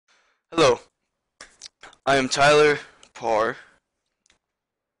Hello, I am Tyler Parr,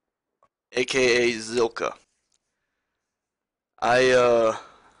 aka Zilka. I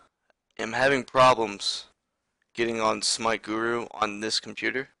am having problems getting on Smite.guru on this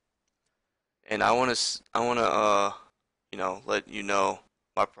computer, and I wanna let you know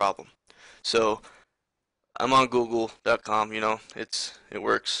my problem. So I'm on Google.com. It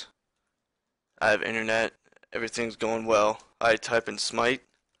works. I have internet. Everything's going well. I type in Smite.guru.com.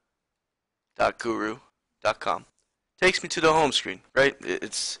 Takes me to the home screen, right?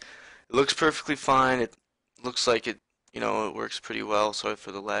 It looks perfectly fine. It looks like it works pretty well. Sorry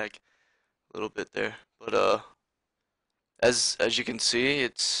for the lag a little bit there. But as you can see,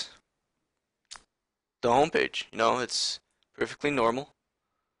 it's the home page. It's perfectly normal.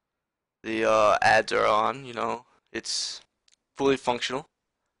 The ads are on, it's fully functional.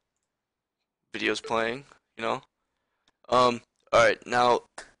 Videos playing, you know. Um all right, now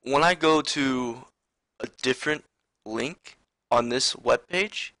when I go to a different link on this web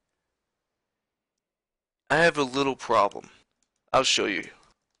page, I have a little problem. I'll show you.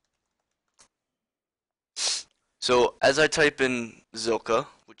 So as I type in Zilka,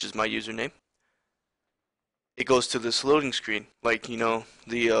 which is my username, it goes to this loading screen, like the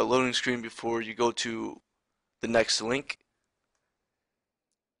loading screen before you go to the next link.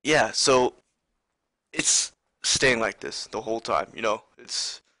 Yeah, so it's staying like this the whole time.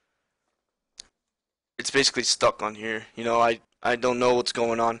 It's basically stuck on here. I don't know what's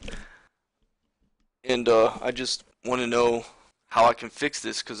going on, and I just want to know how I can fix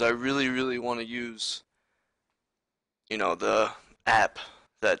this because I really want to use the app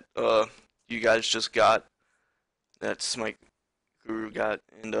that you guys just got. That's my guru got,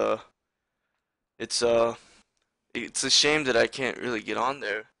 and it's uh it's a shame that I can't really get on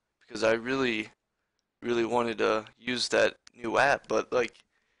there because I really wanted to use that new app, but like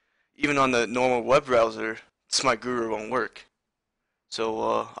even on the normal web browser, my guru won't work.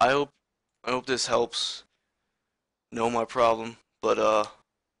 So I hope this helps know my problem. But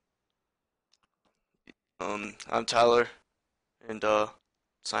I'm Tyler, and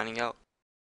signing out.